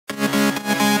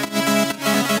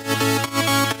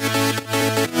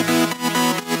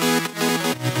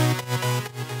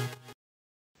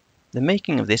The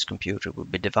making of this computer will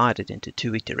be divided into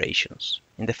two iterations.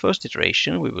 In the first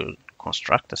iteration, we will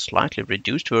construct a slightly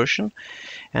reduced version,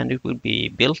 and it will be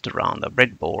built around a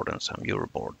breadboard and some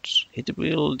Euroboards. It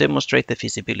will demonstrate the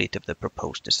feasibility of the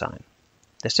proposed design.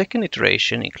 The second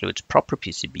iteration includes proper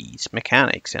PCBs,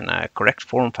 mechanics, and a correct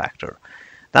form factor.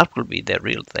 That will be the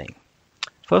real thing.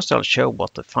 First, I'll show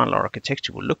what the final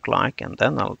architecture will look like, and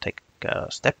then I'll take a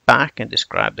step back and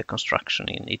describe the construction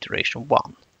in iteration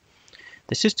 1.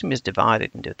 The system is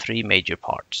divided into three major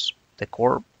parts. The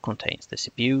core contains the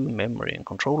CPU, memory, and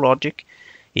control logic.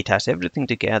 It has everything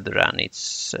together, and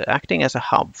it's acting as a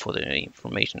hub for the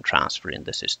information transfer in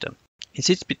the system. It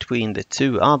sits between the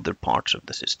two other parts of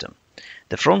the system.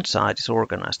 The front side is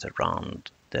organized around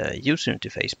the user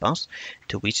interface bus,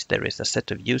 to which there is a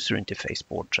set of user interface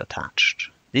boards attached.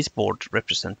 These boards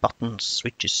represent buttons,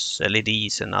 switches,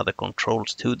 LEDs, and other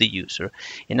controls to the user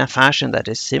in a fashion that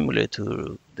is similar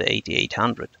to the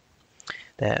 8800.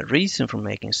 The reason for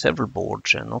making several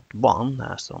boards and not one,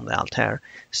 as on the Altair,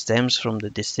 stems from the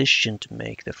decision to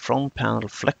make the front panel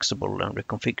flexible and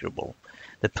reconfigurable.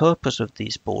 The purpose of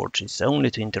these boards is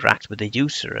only to interact with the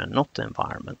user and not the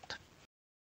environment.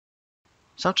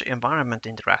 Such environment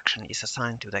interaction is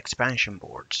assigned to the expansion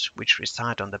boards, which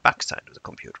reside on the backside of the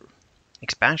computer.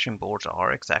 Expansion boards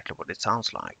are exactly what it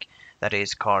sounds like, that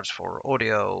is, cards for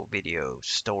audio, video,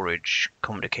 storage,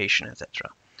 communication,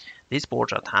 etc. These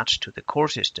boards are attached to the core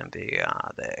system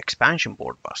via the expansion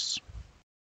board bus.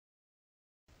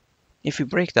 If we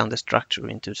break down the structure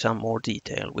into some more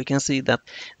detail, we can see that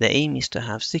the aim is to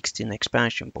have 16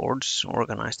 expansion boards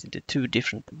organized into two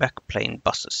different backplane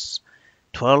buses,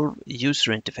 12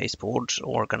 user interface boards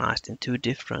organized in two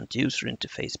different user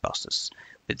interface buses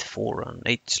with 4 and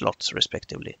 8 slots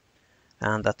respectively,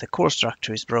 and that the core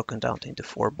structure is broken down into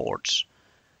 4 boards.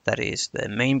 That is, the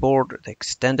main board, the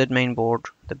extended main board,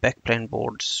 the backplane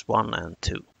boards 1 and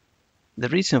 2. The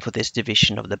reason for this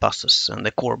division of the buses and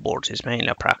the core boards is mainly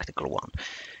a practical one.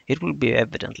 It will be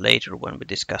evident later when we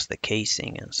discuss the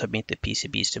casing and submit the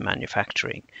PCBs to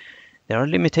manufacturing. There are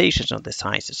limitations on the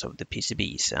sizes of the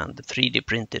PCBs and the 3D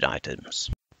printed items.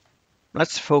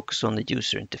 Let's focus on the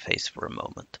user interface for a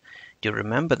moment. Do you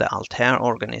remember the Altair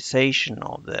organization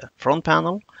of the front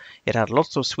panel? It had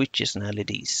lots of switches and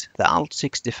LEDs. The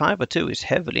Alt6502 is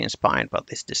heavily inspired by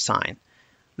this design.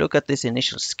 Look at this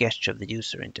initial sketch of the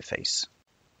user interface.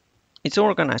 It's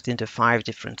organized into 5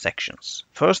 different sections.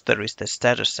 First, there is the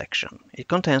status section. It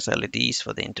contains LEDs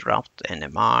for the interrupt,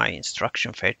 NMI,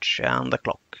 instruction fetch, and the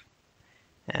clock.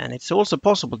 And it's also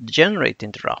possible to generate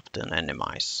interrupt and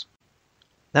NMIs.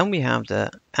 Then we have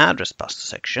the address bus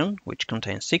section, which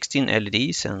contains 16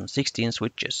 LEDs and 16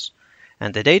 switches.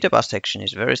 And the data bus section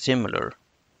is very similar,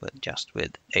 just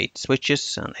with 8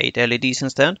 switches and 8 LEDs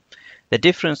instead. The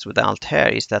difference with Altair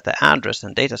is that the address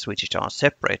and data switches are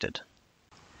separated.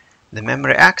 The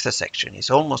memory access section is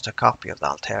almost a copy of the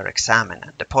Altair examine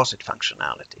and deposit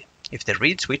functionality. If the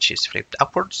read switch is flipped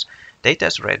upwards, data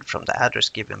is read from the address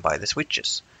given by the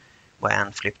switches.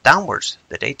 When flipped downwards,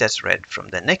 the data is read from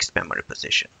the next memory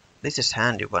position. This is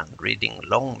handy when reading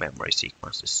long memory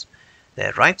sequences.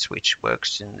 The write switch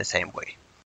works in the same way.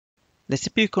 The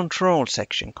CPU control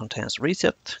section contains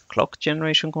reset, clock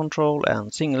generation control,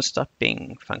 and single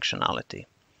stepping functionality.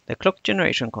 The clock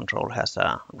generation control has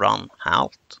a run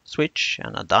halt switch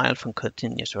and a dial for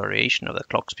continuous variation of the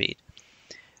clock speed.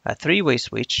 A 3-way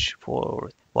switch for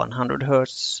 100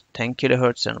 Hz, 10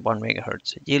 kHz, and 1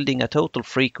 MHz, yielding a total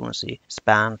frequency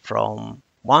span from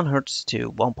 1 Hz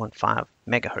to 1.5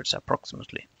 MHz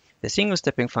approximately. The single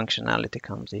stepping functionality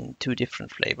comes in 2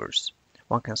 different flavors.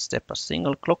 One can step a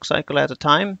single clock cycle at a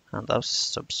time and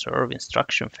thus observe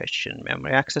instruction fetch and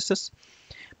memory accesses,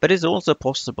 but it's also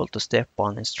possible to step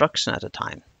one instruction at a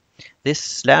time.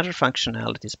 This latter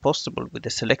functionality is possible with the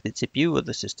selected CPU of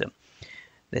the system,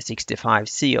 the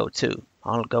 6502.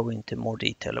 I'll go into more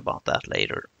detail about that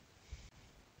later.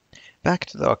 Back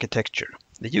to the architecture.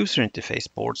 The user interface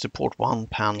boards support 1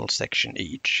 panel section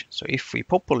each, so if we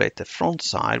populate the front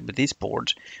side with these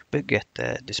boards, we get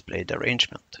the displayed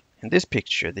arrangement. In this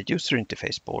picture, the user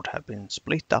interface board have been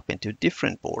split up into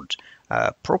different boards,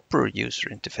 a proper user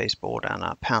interface board and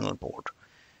a panel board.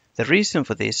 The reason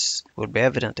for this will be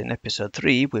evident in episode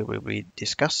 3, where we will be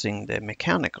discussing the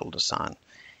mechanical design.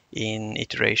 In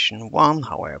iteration 1,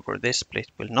 however, this split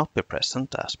will not be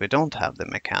present as we don't have the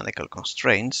mechanical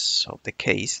constraints of the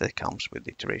case that comes with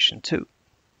iteration 2.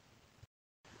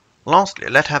 Lastly,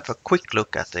 let's have a quick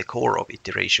look at the core of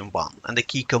iteration 1 and the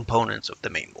key components of the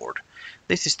mainboard.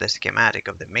 This is the schematic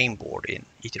of the mainboard in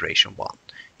iteration 1.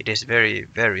 It is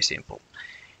very simple.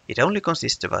 It only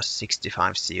consists of a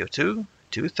 6502,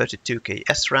 2 32K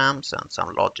SRAMs and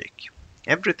some logic.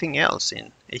 Everything else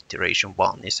in iteration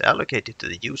 1 is allocated to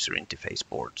the user interface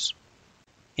boards.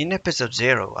 In episode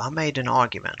 0, I made an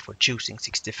argument for choosing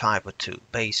 6502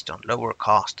 based on lower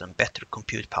cost and better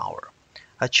compute power.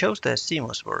 I chose the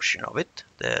CMOS version of it,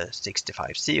 the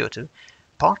 65C02,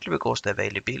 partly because of the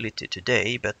availability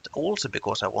today, but also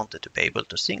because I wanted to be able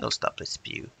to single-stop the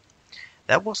CPU.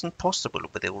 That wasn't possible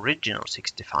with the original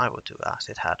 6502 as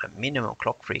it had a minimum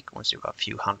clock frequency of a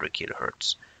few hundred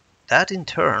kilohertz. That in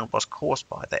turn was caused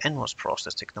by the NMOS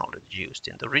process technology used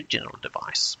in the original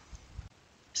device.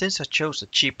 Since I chose a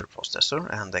cheaper processor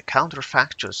and the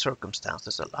counterfactual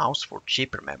circumstances allows for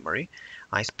cheaper memory,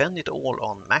 I spent it all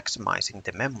on maximizing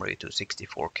the memory to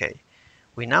 64K.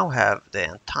 We now have the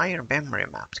entire memory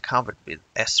map covered with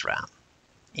SRAM.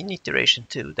 In iteration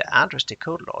 2, the address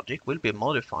decode logic will be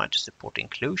modified to support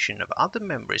inclusion of other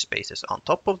memory spaces on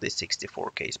top of the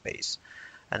 64K space,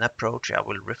 an approach I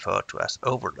will refer to as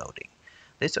overloading.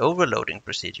 This overloading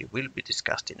procedure will be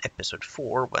discussed in episode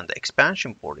 4 when the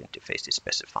expansion board interface is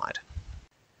specified.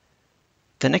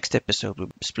 The next episode will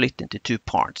be split into two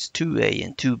parts, 2A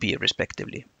and 2B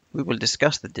respectively. We will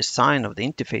discuss the design of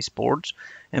the interface boards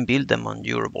and build them on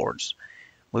Euroboards.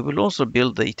 We will also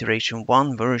build the iteration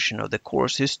 1 version of the core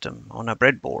system on a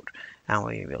breadboard, and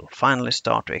we will finally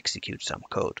start to execute some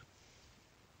code.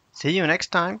 See you next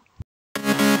time!